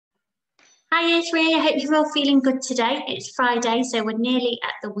Hi Year 3, I hope you're all feeling good today. It's Friday, so we're nearly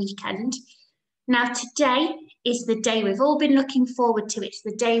at the weekend. Now today is the day we've all been looking forward to. It's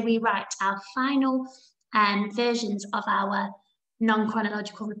the day we write our final versions of our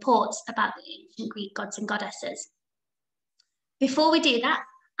non-chronological reports about the ancient Greek gods and goddesses. Before we do that,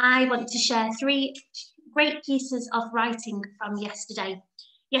 I want to share 3 great pieces of writing from yesterday.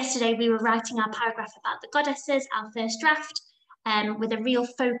 Yesterday we were writing our paragraph about the goddesses, our first draft, with a real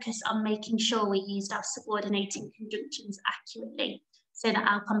focus on making sure we used our subordinating conjunctions accurately so that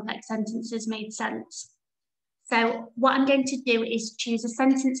our complex sentences made sense. So what I'm going to do is choose a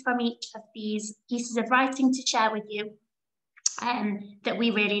sentence from each of these pieces of writing to share with you that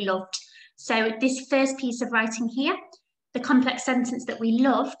we really loved. So this first piece of writing here, the complex sentence that we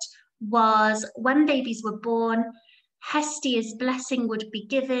loved was, when babies were born, Hestia's blessing would be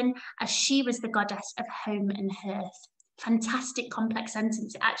given as she was the goddess of home and hearth. Fantastic complex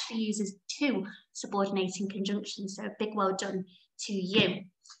sentence. It actually uses 2 subordinating conjunctions, so a big well done to you.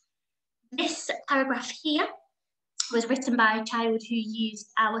 This paragraph here was written by a child who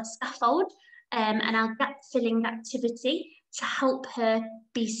used our scaffold and our gap-filling activity to help her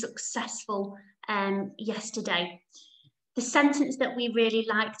be successful yesterday. The sentence that we really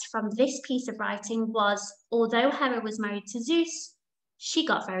liked from this piece of writing was, although Hera was married to Zeus, she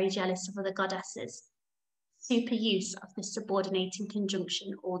got very jealous of other goddesses. Super use of the subordinating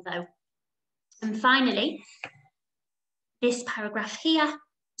conjunction, although. And finally, this paragraph here,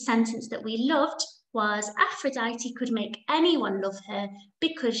 the sentence that we loved was, Aphrodite could make anyone love her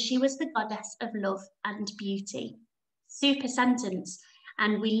because she was the goddess of love and beauty. Super sentence.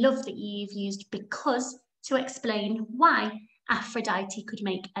 And we love that you've used because to explain why Aphrodite could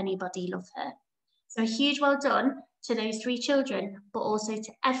make anybody love her. So a huge well done to those 3 children, but also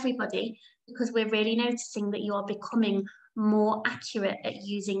to everybody, because we're really noticing that you are becoming more accurate at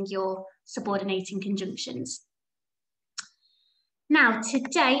using your subordinating conjunctions. Now,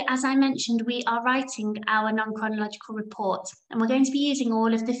 today, as I mentioned, we are writing our non-chronological report, and we're going to be using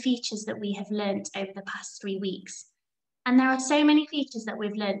all of the features that we have learnt over the past 3 weeks. And there are so many features that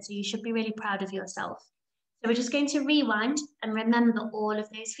we've learnt, so you should be really proud of yourself. So we're just going to rewind and remember all of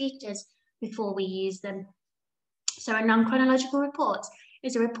those features before we use them. So a non-chronological report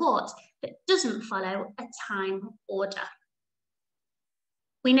is a report that doesn't follow a time order.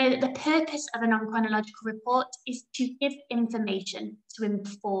 We know that the purpose of a non-chronological report is to give information, to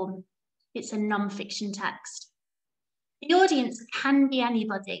inform. It's a non-fiction text. The audience can be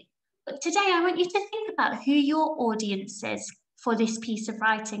anybody, but today I want you to think about who your audience is for this piece of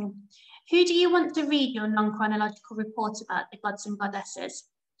writing. Who do you want to read your non-chronological report about the gods and goddesses?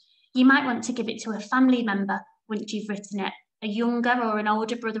 You might want to give it to a family member once you've written it, a younger or an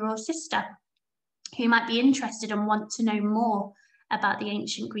older brother or sister who might be interested and want to know more about the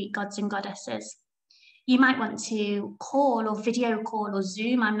ancient Greek gods and goddesses. You might want to call or video call or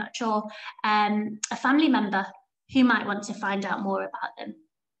Zoom, I'm not sure, a family member who might want to find out more about them.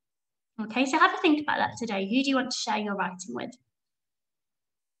 Okay, so have a think about that today. Who do you want to share your writing with?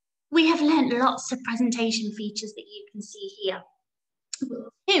 We have learned lots of presentation features that you can see here.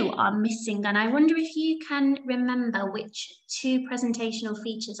 2 are missing, and I wonder if you can remember which 2 presentational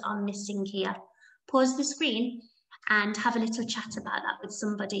features are missing here. Pause the screen and have a little chat about that with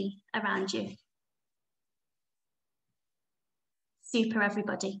somebody around you. Super,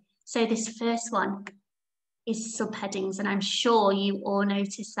 everybody. So this first one is subheadings, and I'm sure you all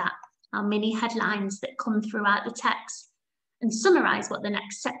notice that, our mini headlines that come throughout the text and summarize what the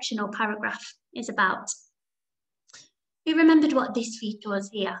next section or paragraph is about. Who remembered what this feature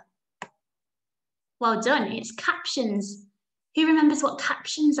was here? Well done, it's captions. Who remembers what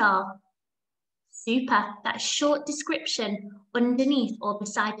captions are? Super, that short description underneath or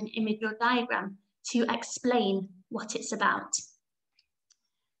beside an image or diagram to explain what it's about.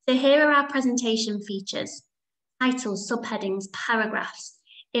 So here are our presentation features: titles, subheadings, paragraphs,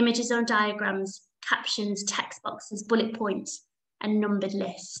 images or diagrams, captions, text boxes, bullet points, and numbered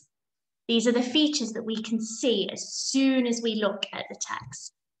lists. These are the features that we can see as soon as we look at the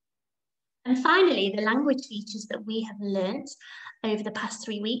text. And finally, the language features that we have learnt over the past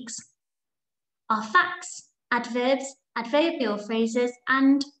 3 weeks are facts, adverbs, adverbial phrases,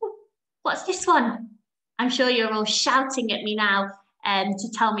 and what's this one? I'm sure you're all shouting at me now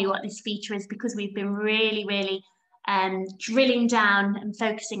to tell me what this feature is, because we've been really drilling down and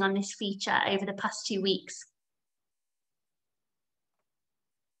focusing on this feature over the past 2 weeks.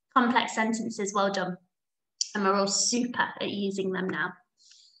 Complex sentences, well done. And we're all super at using them now.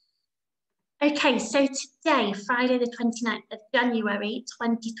 Okay, so today, Friday the 29th of January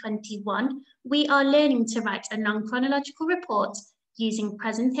 2021, we are learning to write a non-chronological report using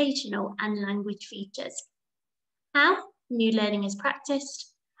presentational and language features. How? New learning is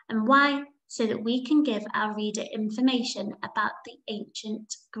practiced. And why? So that we can give our reader information about the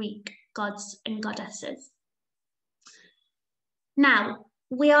ancient Greek gods and goddesses. Now,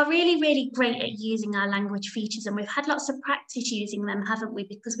 we are really great at using our language features, and we've had lots of practice using them, haven't we?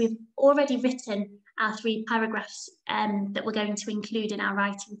 Because we've already written our 3 paragraphs that we're going to include in our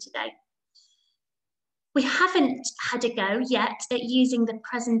writing today. We haven't had a go yet at using the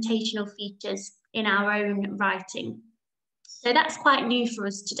presentational features in our own writing. So that's quite new for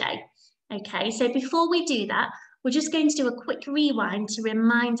us today. Okay, so before we do that, we're just going to do a quick rewind to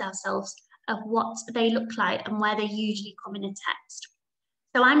remind ourselves of what they look like and where they usually come in a text.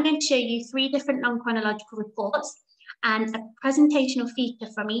 So I'm going to show you 3 different non-chronological reports, and a presentational feature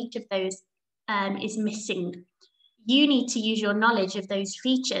from each of those is missing. You need to use your knowledge of those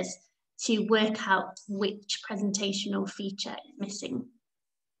features to work out which presentational feature is missing.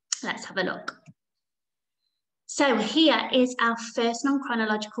 Let's have a look. So here is our first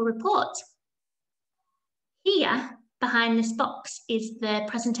non-chronological report. Here, behind this box, is the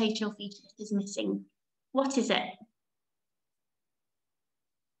presentational feature that is missing. What is it?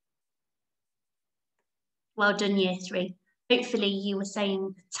 Well done, Year 3. Hopefully you were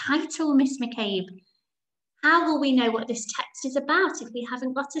saying the title, Miss McCabe. How will we know what this text is about if we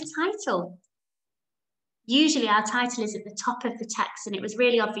haven't got a title? Usually our title is at the top of the text, and it was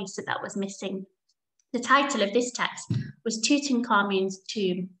really obvious that that was missing. The title of this text was Tutankhamun's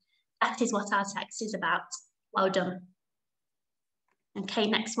Tomb. That is what our text is about. Well done. Okay,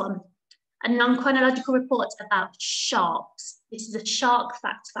 next one. A non-chronological report about sharks. This is a shark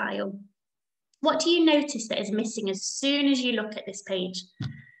fact file. What do you notice that is missing as soon as you look at this page?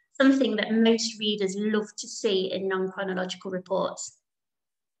 Something that most readers love to see in non-chronological reports,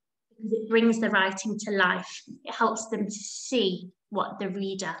 because it brings the writing to life. It helps them to see what the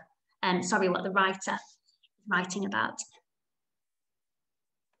reader, what the writer is writing about.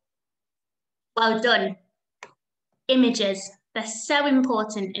 Well done. Images. They're so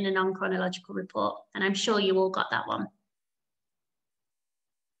important in a non-chronological report, and I'm sure you all got that one.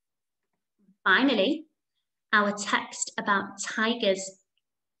 Finally, our text about tigers.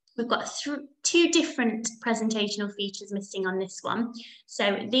 We've got 2 different presentational features missing on this one.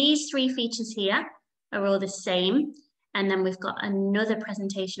 So these 3 features here are all the same, and then we've got another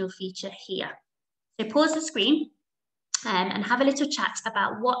presentational feature here. So pause the screen and have a little chat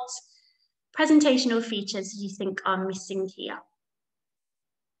about what presentational features you think are missing here.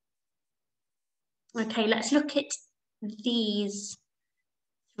 Okay, let's look at these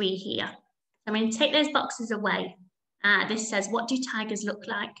 3 here. I'm going to take those boxes away. This says, what do tigers look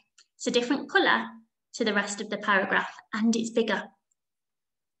like? It's a different colour to the rest of the paragraph, and it's bigger.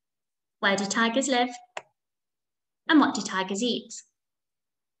 Where do tigers live? And what do tigers eat?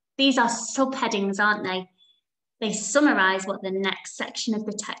 These are subheadings, aren't they? They summarise what the next section of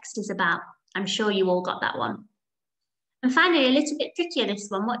the text is about. I'm sure you all got that one. And finally, a little bit trickier, this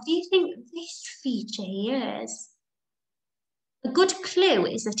one. What do you think this feature here is? A good clue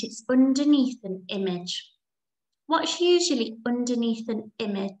is that it's underneath an image. What's usually underneath an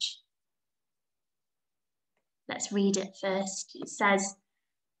image? Let's read it first. It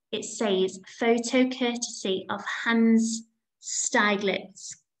says, photo courtesy of Hans Stieglitz,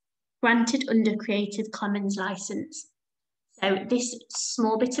 granted under Creative Commons license. So this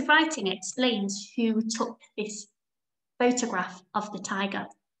small bit of writing explains who took this photograph of the tiger.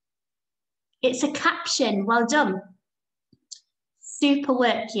 It's a caption. Well done. Super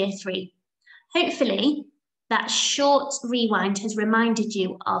work, Year 3. Hopefully, that short rewind has reminded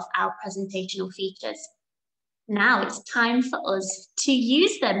you of our presentational features. Now it's time for us to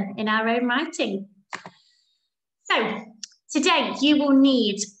use them in our own writing. So today you will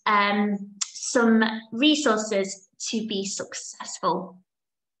need some resources to be successful.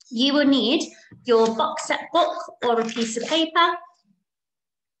 You will need your box set book or a piece of paper.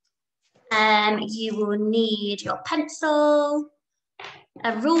 You will need your pencil,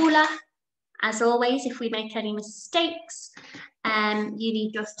 a ruler, as always, if we make any mistakes. You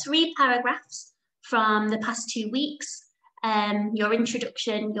need your 3 paragraphs from the past 2 weeks, your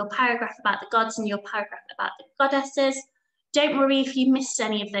introduction, your paragraph about the gods, and your paragraph about the goddesses. Don't worry if you missed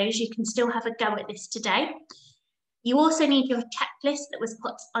any of those, you can still have a go at this today. You also need your checklist that was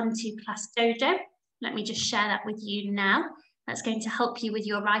put onto Class Dojo. Let me just share that with you now. That's going to help you with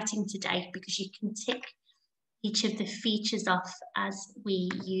your writing today, because you can tick each of the features off as we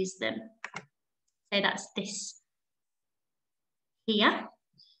use them. So that's this here.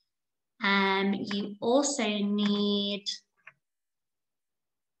 You also need,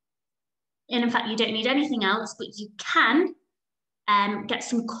 and in fact, you don't need anything else, but you can get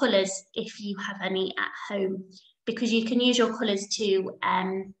some colours if you have any at home, because you can use your colours to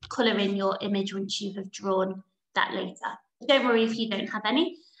colour in your image once you have drawn that later. Don't worry if you don't have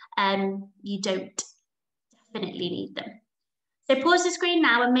any, you don't definitely need them. So pause the screen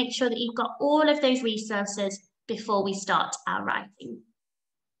now and make sure that you've got all of those resources before we start our writing.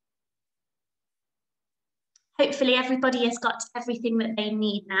 Hopefully everybody has got everything that they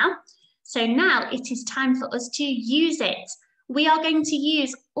need now. So now it is time for us to use it. We are going to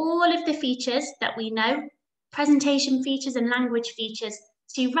use all of the features that we know, presentation features and language features,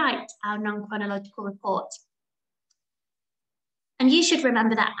 to write our non-chronological report. And you should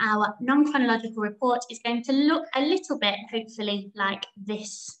remember that our non-chronological report is going to look a little bit, hopefully, like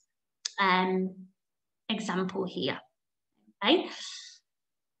this example here. Okay.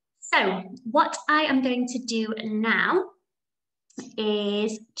 So what I am going to do now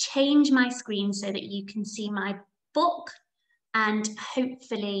is change my screen so that you can see my book and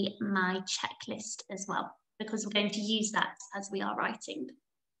hopefully my checklist as well, because we're going to use that as we are writing.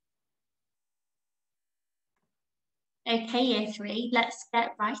 Okay, year 3, let's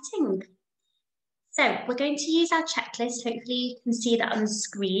get writing. So we're going to use our checklist, hopefully you can see that on the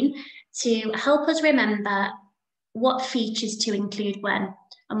screen, to help us remember what features to include when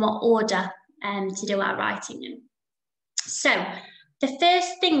and what order to do our writing in. So the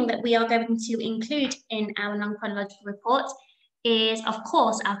first thing that we are going to include in our non-chronological report is, of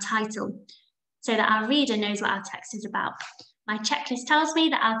course, our title, so that our reader knows what our text is about. My checklist tells me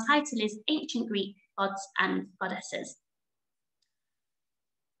that our title is Ancient Greek Gods and Goddesses.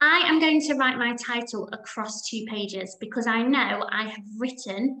 I am going to write my title across 2 pages because I know I have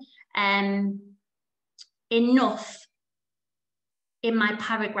written enough in my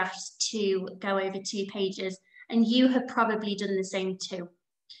paragraphs to go over 2 pages, and you have probably done the same too.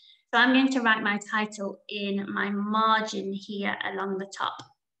 So I'm going to write my title in my margin here along the top.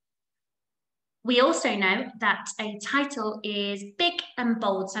 We also know that a title is big and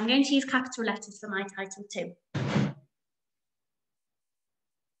bold, so I'm going to use capital letters for my title too.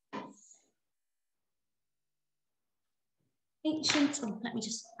 Ancient, oh, let me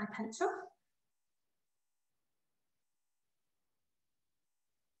just get my pencil.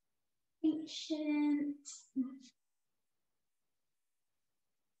 Ancient.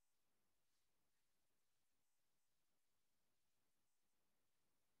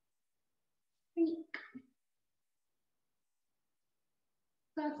 Greek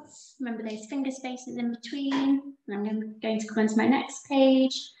gods. Remember those finger spaces in between. I'm going to come on to my next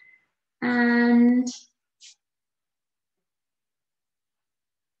page. And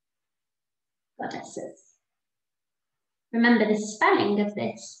goddesses. Remember, the spelling of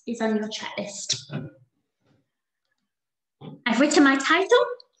this is on your checklist. I've written my title.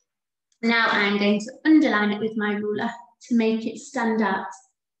 Now I'm going to underline it with my ruler to make it stand out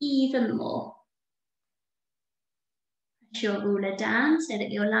even more. Press your ruler down so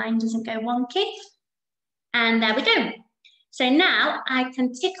that your line doesn't go wonky. And there we go. So now I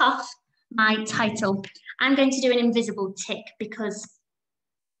can tick off my title. I'm going to do an invisible tick because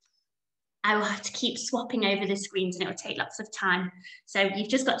I will have to keep swapping over the screens and it will take lots of time. So you've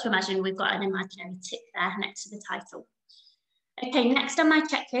just got to imagine we've got an imaginary tick there next to the title. Okay, next on my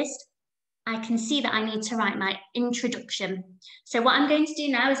checklist, I can see that I need to write my introduction. So what I'm going to do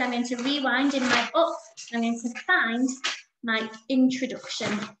now is I'm going to rewind in my book. I'm going to find my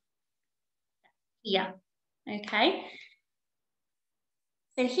introduction here, okay?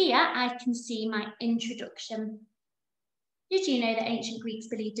 So here I can see my introduction. Did you know that ancient Greeks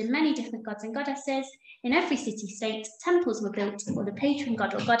believed in many different gods and goddesses? In every city-state, temples were built for the patron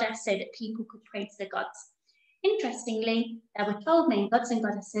god or goddess so that people could pray to the gods. Interestingly, there were 12 main gods and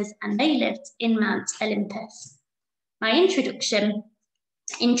goddesses, and they lived in Mount Olympus. My introduction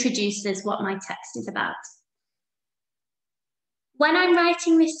introduces what my text is about. When I'm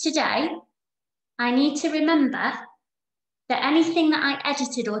writing this today, I need to remember that anything that I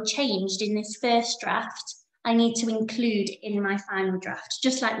edited or changed in this first draft, I need to include in my final draft,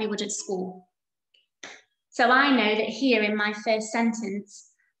 just like we would at school. So I know that here in my first sentence,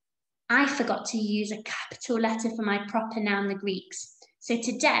 I forgot to use a capital letter for my proper noun, the Greeks. So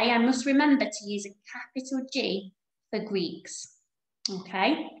today I must remember to use a capital G for Greeks,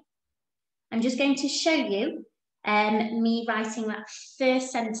 okay? I'm just going to show you me writing that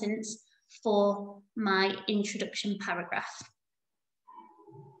first sentence for my introduction paragraph.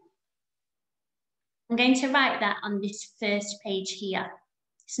 I'm going to write that on this first page here.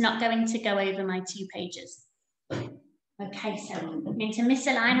 It's not going to go over my 2 pages. Okay, so I'm going to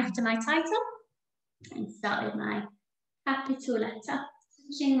misalign after my title and start with my capital letter,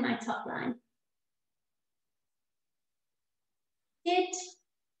 touching my top line. Did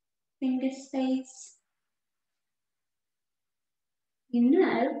finger space, you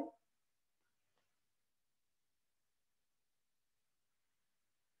know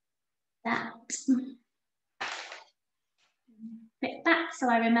that. Flip back so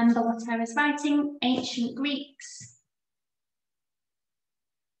I remember what I was writing. Ancient Greeks.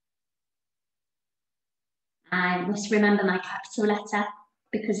 I must remember my capital letter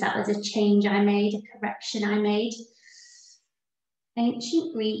because that was a change I made, a correction I made.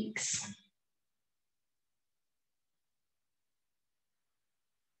 Ancient Greeks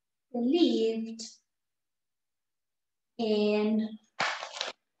believed in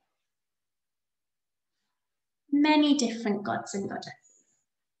many different gods and goddesses.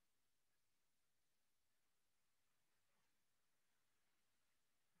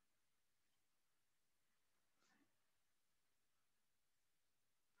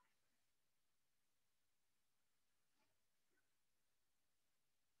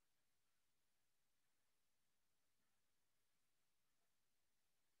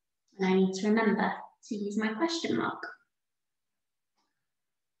 And I need to remember to use my question mark.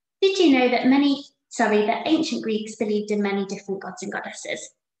 Did you know that that ancient Greeks believed in many different gods and goddesses?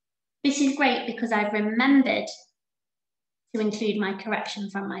 This is great because I've remembered to include my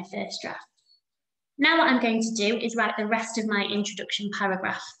correction from my first draft. Now what I'm going to do is write the rest of my introduction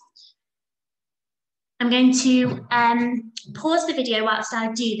paragraph. I'm going to pause the video whilst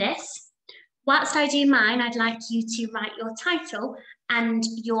I do this. Whilst I do mine, I'd like you to write your title and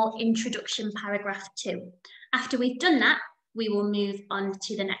your introduction paragraph too. After we've done that, we will move on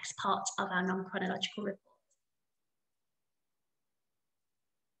to the next part of our non-chronological report.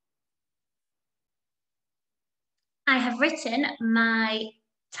 I have written my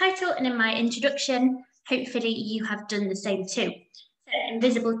title and in my introduction, hopefully you have done the same too. So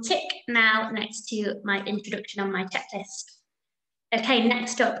invisible tick now next to my introduction on my checklist. Okay,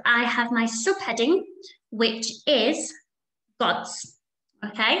 next up, I have my subheading, which is gods.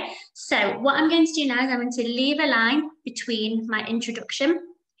 Okay, so what I'm going to do now is I'm going to leave a line between my introduction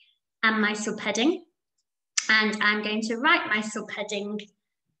and my subheading, and I'm going to write my subheading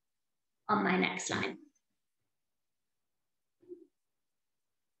on my next line.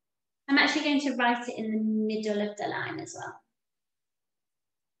 I'm actually going to write it in the middle of the line as well.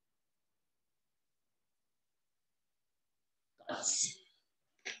 Gods.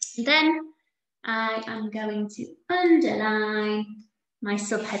 Then I am going to underline my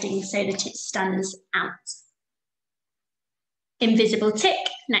subheading so that it stands out. Invisible tick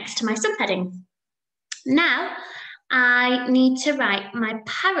next to my subheading. Now I need to write my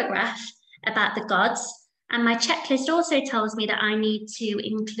paragraph about the gods, and my checklist also tells me that I need to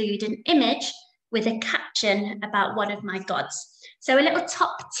include an image with a caption about one of my gods. So a little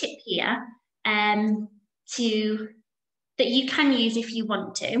top tip here that you can use if you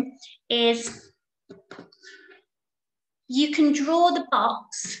want to is you can draw the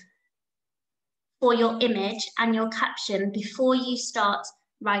box for your image and your caption before you start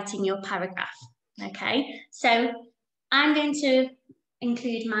writing your paragraph, okay? So I'm going to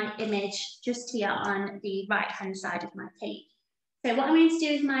include my image just here on the right-hand side of my page. So what I'm going to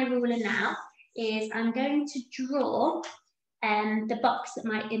do with my ruler now is I'm going to draw the box that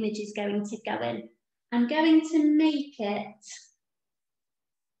my image is going to go in. I'm going to make it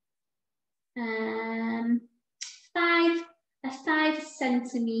 5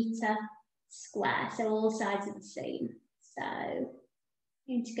 centimetre square, so all sides are the same. So I'm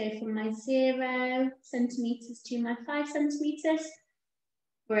going to go from my 0 centimetres to my 5 centimetres.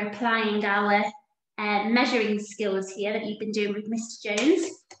 We're applying our measuring skills here that you've been doing with Mr. Jones.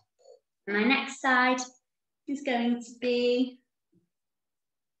 And my next side is going to be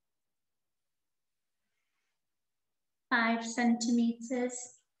 5 centimetres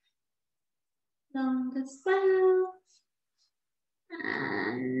long as well.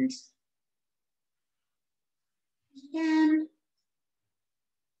 And again.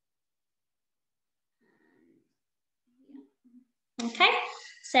 Okay,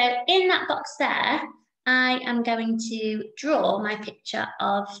 so in that box there, I am going to draw my picture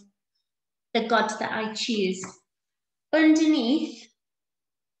of the god that I choose. Underneath,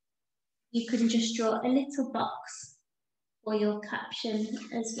 you can just draw a little box for your caption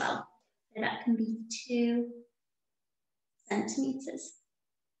as well. So that can be 2 centimetres.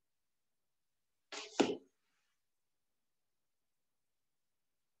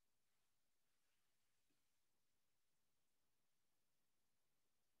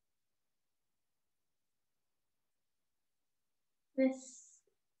 This,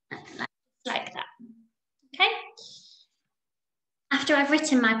 like that, okay? After I've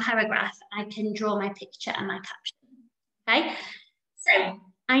written my paragraph, I can draw my picture and my caption, okay? So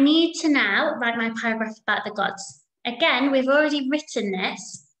I need to now write my paragraph about the gods. Again, we've already written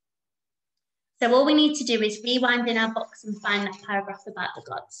this. So all we need to do is rewind in our box and find that paragraph about the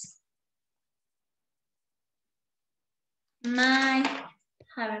gods. My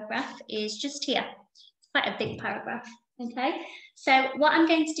paragraph is just here. It's quite a big paragraph, okay? So what I'm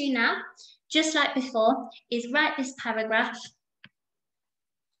going to do now, just like before, is write this paragraph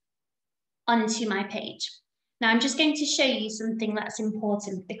onto my page. Now I'm just going to show you something that's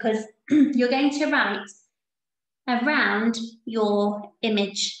important because you're going to write around your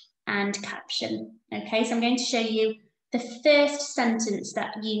image and caption. Okay, so I'm going to show you the first sentence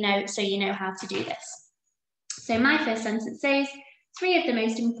that you know, so you know how to do this. So my first sentence says, 3 of the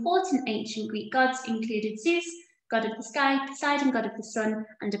most important ancient Greek gods included Zeus, god of the sky, Poseidon, god of the sun,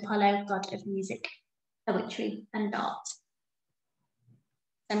 and Apollo, god of music, poetry, and art.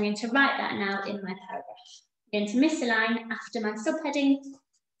 I'm going to write that now in my paragraph. I'm going to miss a line after my subheading,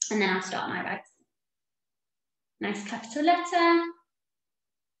 and then I'll start my writing. Nice capital letter.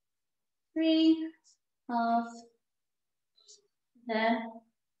 3 of the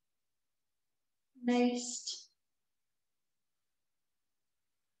most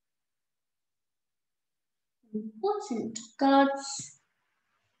important gods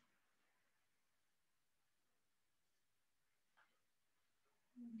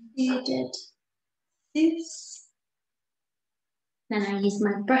included Zeus. Then I use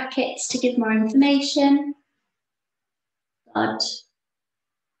my brackets to give more information. God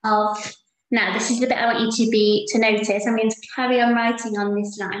of, now this is the bit I want you to notice. I'm going to carry on writing on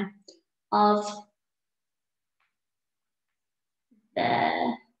this line of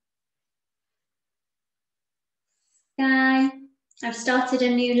the sky. I've started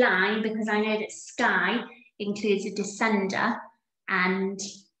a new line because I know that sky includes a descender and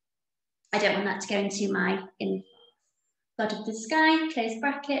I don't want that to go into my info. God of the sky, close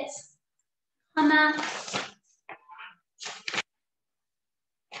brackets, comma.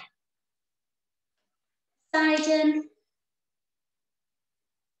 Poseidon.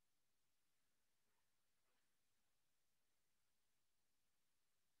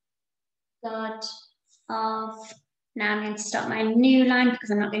 God of, now I'm going to start my new line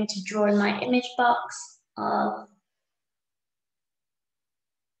because I'm not going to draw in my image box of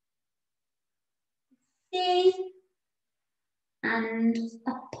sea and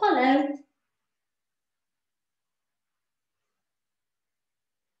Apollo.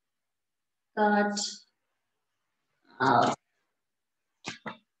 God of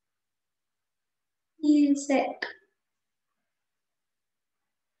music,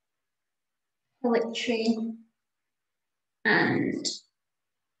 poetry, and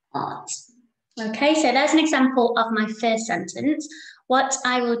art. Okay, so there's an example of my first sentence. What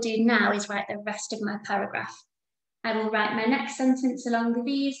I will do now is write the rest of my paragraph. I will write my next sentence along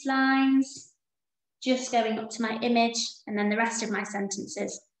these lines, just going up to my image, and then the rest of my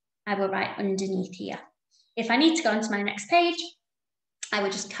sentences I will write underneath here. If I need to go on to my next page, I will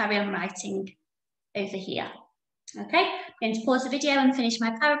just carry on writing over here. Okay, I'm going to pause the video and finish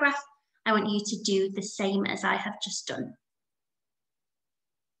my paragraph. I want you to do the same as I have just done.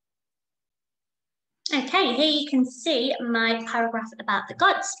 Okay, here you can see my paragraph about the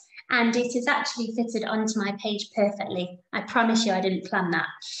gods, and it is actually fitted onto my page perfectly. I promise you I didn't plan that.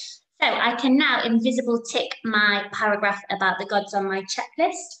 So I can now invisible tick my paragraph about the gods on my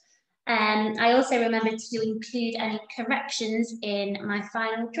checklist. I also remembered to include any corrections in my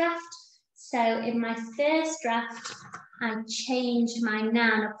final draft. So in my first draft, I changed my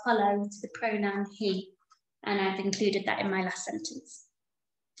noun Apollo to the pronoun he, and I've included that in my last sentence.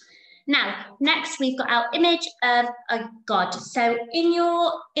 Now, next we've got our image of a god. So in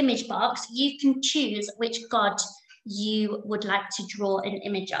your image box, you can choose which god you would like to draw an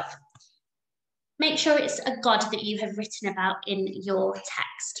image of. Make sure it's a god that you have written about in your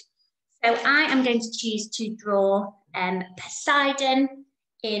text. So I am going to choose to draw Poseidon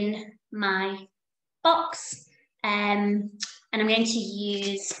in my box, and I'm going to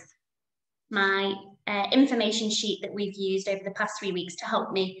use my information sheet that we've used over the past 3 weeks to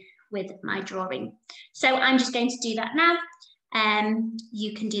help me with my drawing. So I'm just going to do that now.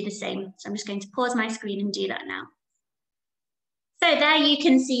 You can do the same. So I'm just going to pause my screen and do that now. So there you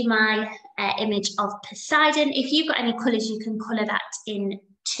can see my image of Poseidon. If you've got any colours, you can colour that in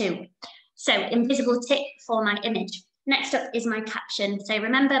too. So invisible tick for my image. Next up is my caption. So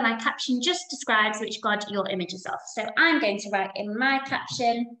remember, my caption just describes which god your image is of. So I'm going to write in my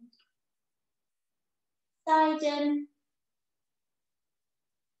caption, Poseidon.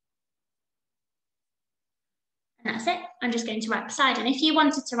 And that's it. I'm just going to write Poseidon. If you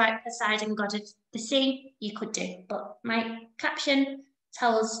wanted to write Poseidon, god of the C, you could do, but my caption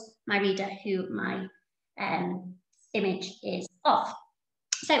tells my reader who my image is of.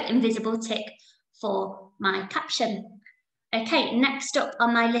 So invisible tick for my caption. Okay, next up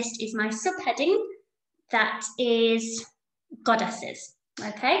on my list is my subheading, that is goddesses.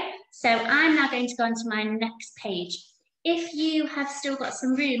 Okay, so I'm now going to go on to my next page. If you have still got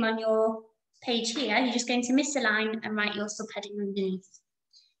some room on your page here, you're just going to misalign and write your subheading underneath.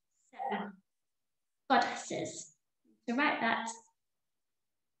 So, goddesses. So write that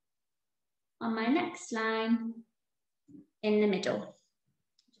on my next line in the middle,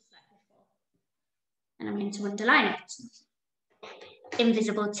 just like before. And I'm going to underline it.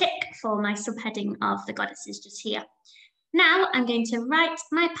 Invisible tick for my subheading of the goddesses just here. Now I'm going to write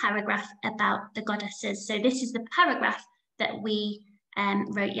my paragraph about the goddesses. So this is the paragraph that we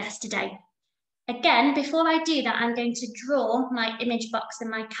wrote yesterday. Again, before I do that, I'm going to draw my image box and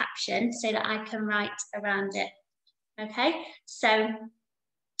my caption so that I can write around it. Okay, so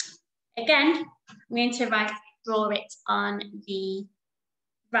again, I'm going to draw it on the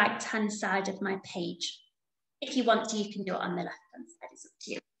right-hand side of my page. If you want to, you can do it on the left-hand side, it's up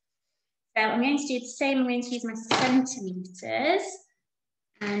to you. So I'm going to do the same. I'm going to use my centimetres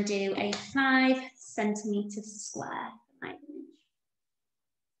and do a 5 centimetres square for my image.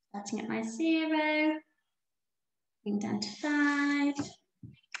 Starting at my 0, going down to 5.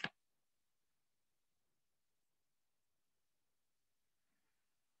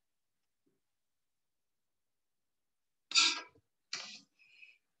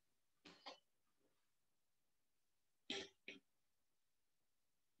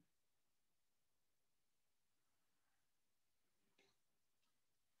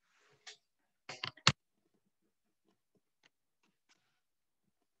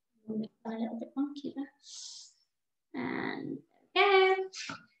 A little bit wonky there. And again.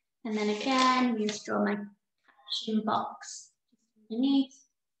 And then again, we just draw my caption box just underneath.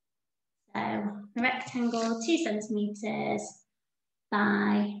 So a rectangle, 2 centimetres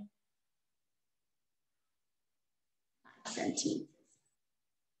by 5 centimetres.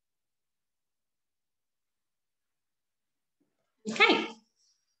 Okay,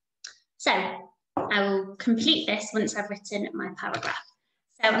 so I will complete this once I've written my paragraph.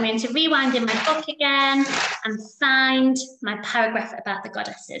 So I'm going to rewind in my book again and find my paragraph about the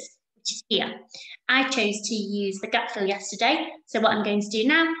goddesses, which is here. I chose to use the gap fill yesterday. So what I'm going to do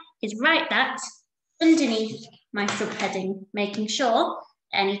now is write that underneath my subheading, making sure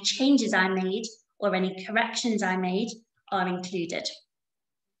any changes I made or any corrections I made are included.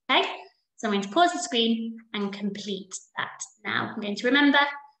 Okay, so I'm going to pause the screen and complete that now. I'm going to remember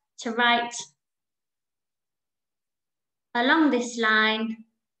to write along this line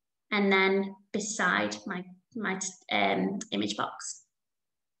and then beside my image box.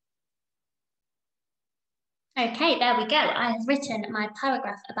 Okay, there we go. I have written my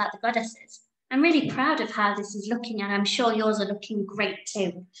paragraph about the goddesses. I'm really proud of how this is looking, and I'm sure yours are looking great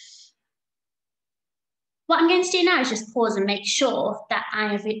too. What I'm going to do now is just pause and make sure that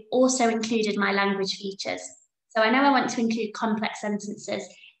I have also included my language features. So I know I want to include complex sentences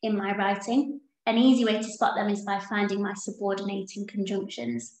in my writing. An easy way to spot them is by finding my subordinating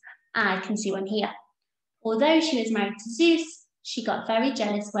conjunctions. I can see one here. Although she was married to Zeus, she got very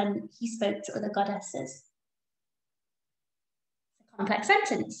jealous when he spoke to other goddesses. A complex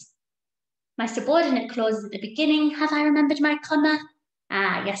sentence. My subordinate clauses at the beginning. Have I remembered my comma?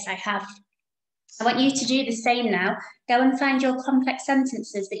 Ah, yes, I have. I want you to do the same now. Go and find your complex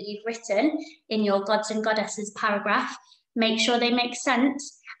sentences that you've written in your gods and goddesses paragraph. Make sure they make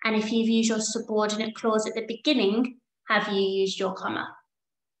sense. And if you've used your subordinate clause at the beginning, have you used your comma?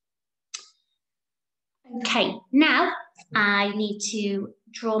 Okay, now I need to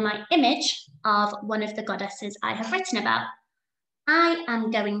draw my image of one of the goddesses I have written about. I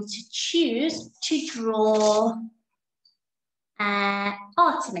am going to choose to draw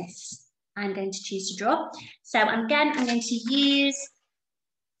Artemis. I'm going to choose to draw. So again, I'm going to use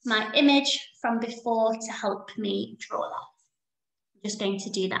my image from before to help me draw that. I'm just going to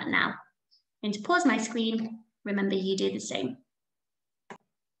do that now. I'm going to pause my screen. Remember, you do the same.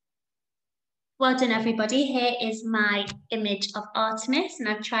 Well done, everybody. Here is my image of Artemis, and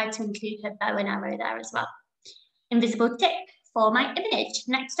I've tried to include her bow and arrow there as well. Invisible tick for my image.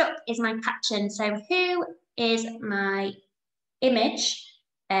 Next up is my caption. So who is my image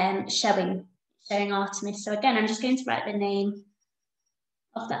showing Artemis? So again, I'm just going to write the name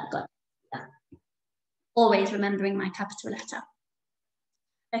of that god. Always remembering my capital letter.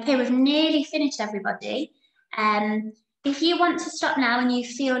 Okay, we've nearly finished, everybody. If you want to stop now and you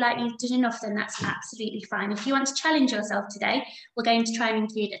feel like you've done enough, then that's absolutely fine. If you want to challenge yourself today, we're going to try and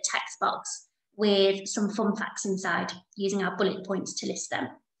include a text box with some fun facts inside, using our bullet points to list them.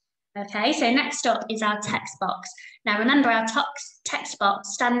 Okay, so next up is our text box. Now remember, our text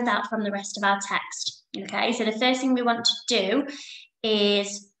box stands out from the rest of our text. Okay, so the first thing we want to do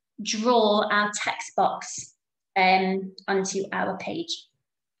is draw our text box onto our page.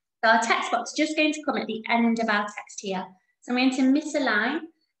 So our text box is just going to come at the end of our text here. So I'm going to misalign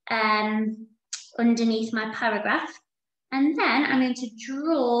underneath my paragraph, and then I'm going to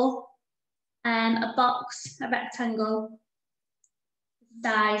draw a box, a rectangle,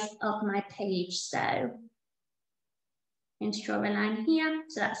 size of my page. So I'm going to draw a line here.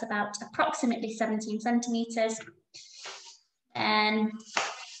 So that's about approximately 17 centimeters. And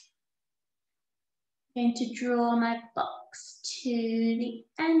I'm going to draw my box to the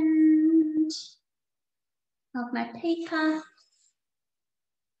end of my paper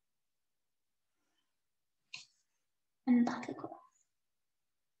and back across.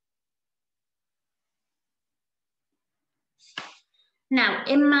 Now,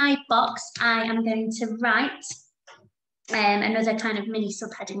 in my box, I am going to write another kind of mini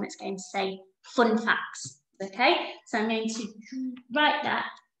subheading that's going to say fun facts. Okay, so I'm going to write that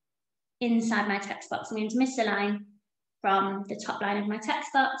inside my text box. I'm going to misalign from the top line of my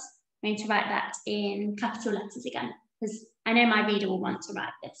text box. I'm going to write that in capital letters again, because I know my reader will want to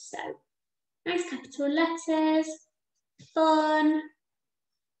write this. So nice capital letters, fun.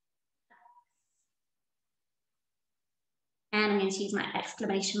 And I'm going to use my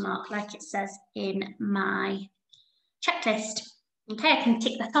exclamation mark like it says in my checklist. Okay, I can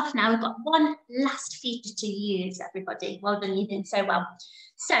tick that off now. We've got one last feature to use, everybody. Well done, you're doing so well.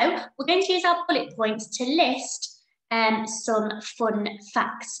 So we're going to use our bullet points to list some fun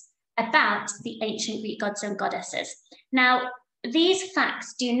facts about the ancient Greek gods and goddesses. Now, these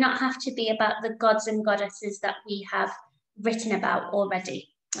facts do not have to be about the gods and goddesses that we have written about already.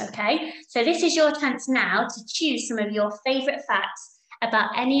 Okay, so this is your chance now to choose some of your favourite facts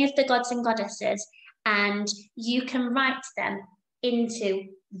about any of the gods and goddesses, and you can write them into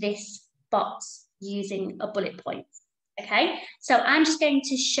this box using a bullet point. Okay, so I'm just going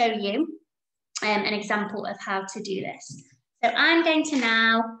to show you an example of how to do this. So I'm going to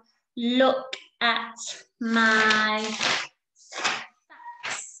now look at my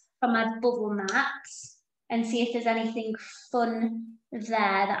facts from my bubble maps and see if there's anything fun there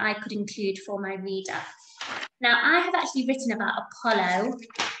that I could include for my reader. Now, I have actually written about Apollo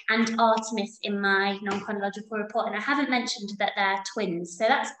and Artemis in my non-chronological report, and I haven't mentioned that they're twins. So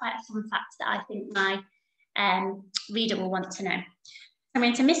that's quite a fun fact that I think my reader will want to know. I'm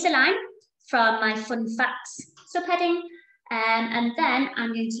going to misalign from my fun facts subheading, and then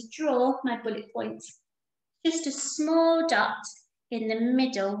I'm going to draw my bullet points, just a small dot in the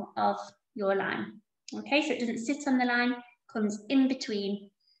middle of your line. Okay, so it doesn't sit on the line, comes in between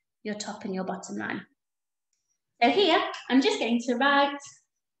your top and your bottom line. So here, I'm just going to write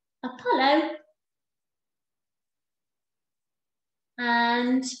Apollo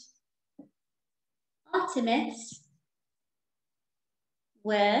and Artemis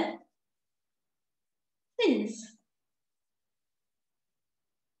were twins.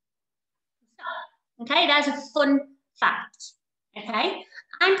 Okay, there's a fun fact. Okay,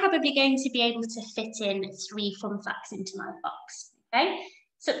 I'm probably going to be able to fit in 3 fun facts into my box. Okay,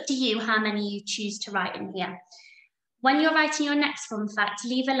 it's up to you how many you choose to write in here. When you're writing your next fun fact,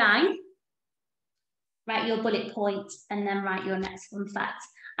 leave a line, write your bullet point, and then write your next fun fact.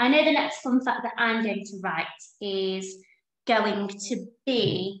 I know the next fun fact that I'm going to write is going to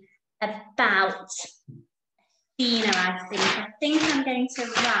be about Athena, I think I'm going to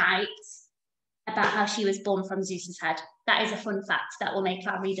write about how she was born from Zeus's head. That is a fun fact that will make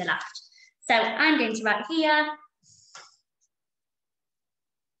our reader laugh. So I'm going to write here,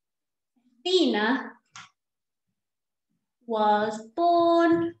 Athena was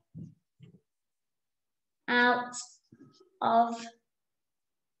born out of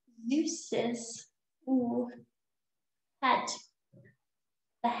Zeus's head.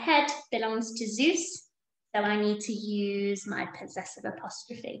 The head belongs to Zeus, so I need to use my possessive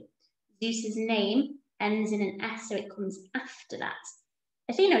apostrophe. Zeus's name ends in an S, so it comes after that.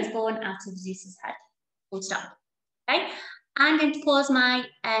 Athena was born out of Zeus's head. Full stop. Okay, I'm going to pause my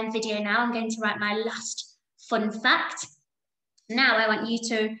video now. I'm going to write my last fun fact. Now I want you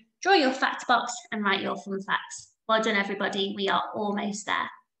to draw your fact box and write your fun facts. Well done, everybody. We are almost there.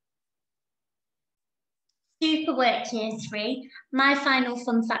 Super work, year 3. My final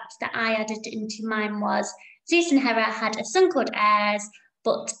fun fact that I added into mine was Zeus and Hera had a son called Ares,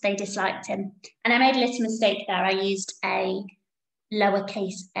 but they disliked him. And I made a little mistake there. I used a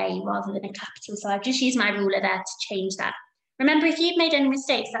lowercase a rather than a capital, so I've just used my ruler there to change that. Remember, if you've made any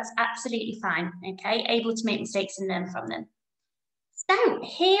mistakes, that's absolutely fine, okay? Able to make mistakes and learn from them. So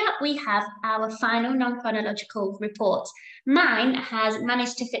here we have our final non-chronological report. Mine has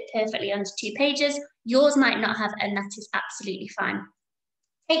managed to fit perfectly onto 2 pages. Yours might not have, and that is absolutely fine.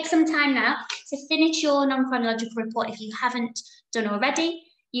 Take some time now to finish your non-chronological report if you haven't done already.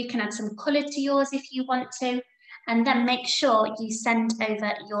 You can add some colour to yours if you want to, and then make sure you send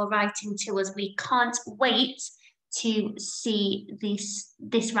over your writing to us. We can't wait to see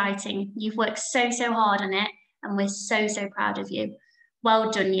this writing. You've worked so hard on it, and we're so proud of you.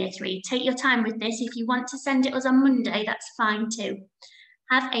 Well done, Year 3. Take your time with this. If you want to send it us on Monday, that's fine too.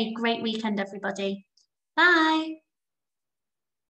 Have a great weekend, everybody. Bye.